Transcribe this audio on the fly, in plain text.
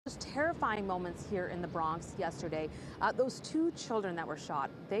Terrifying moments here in the Bronx yesterday. Those two children that were shot,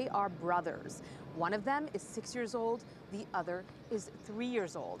 they are brothers. One of them is 6 years old, the other is 3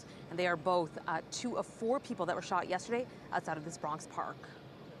 years old. And they are both two of four people that were shot yesterday outside of this Bronx park.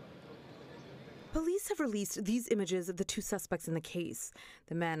 Police have released these images of the two suspects in the case.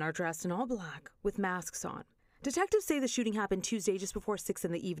 The men are dressed in all black with masks on. Detectives say the shooting happened Tuesday just before 6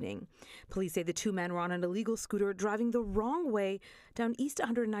 in the evening. Police say the two men were on an illegal scooter driving the wrong way down East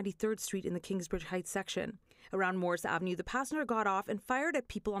 193rd Street in the Kingsbridge Heights section. Around Morris Avenue, the passenger got off and fired at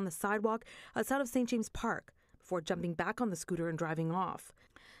people on the sidewalk outside of St. James Park before jumping back on the scooter and driving off.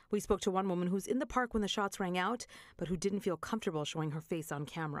 We spoke to one woman who was in the park when the shots rang out, but who didn't feel comfortable showing her face on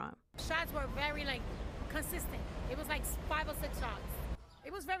camera. Shots were very consistent. It was like 5 or 6 shots.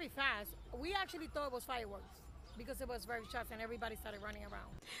 It was very fast. We actually thought it was fireworks, because it was very shots and everybody started running around.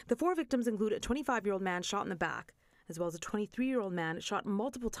 The four victims include a 25-year-old man shot in the back, as well as a 23-year-old man shot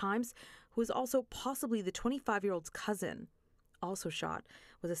multiple times, who is also possibly the 25-year-old's cousin. Also shot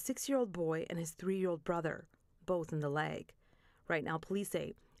was a 6-year-old boy and his 3-year-old brother, both in the leg. Right now, police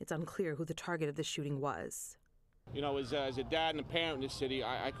say it's unclear who the target of the shooting was. You know, as a dad and a parent in this city,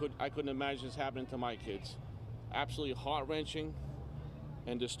 I couldn't imagine this happening to my kids. Absolutely heart-wrenching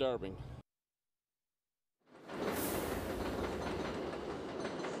and disturbing.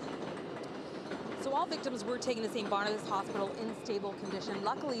 So all victims were taken to St. Barnabas Hospital in stable condition.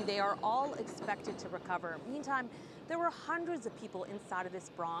 Luckily, they are all expected to recover. Meantime, there were hundreds of people inside of this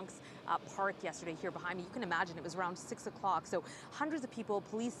Bronx park yesterday here behind me. You can imagine it was around 6 o'clock. So hundreds of people,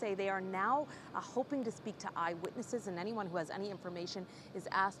 police say they are now hoping to speak to eyewitnesses, and anyone who has any information is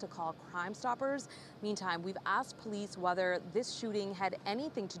asked to call Crime Stoppers. Meantime, we've asked police whether this shooting had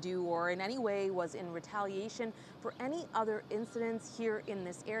anything to do or in any way was in retaliation for any other incidents here in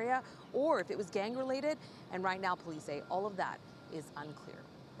this area, or if it was gang related. And right now, police say all of that is unclear.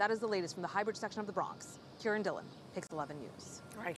 That is the latest from the Highbridge section of the Bronx. Kieran Dillon, Pix 11 News. All right.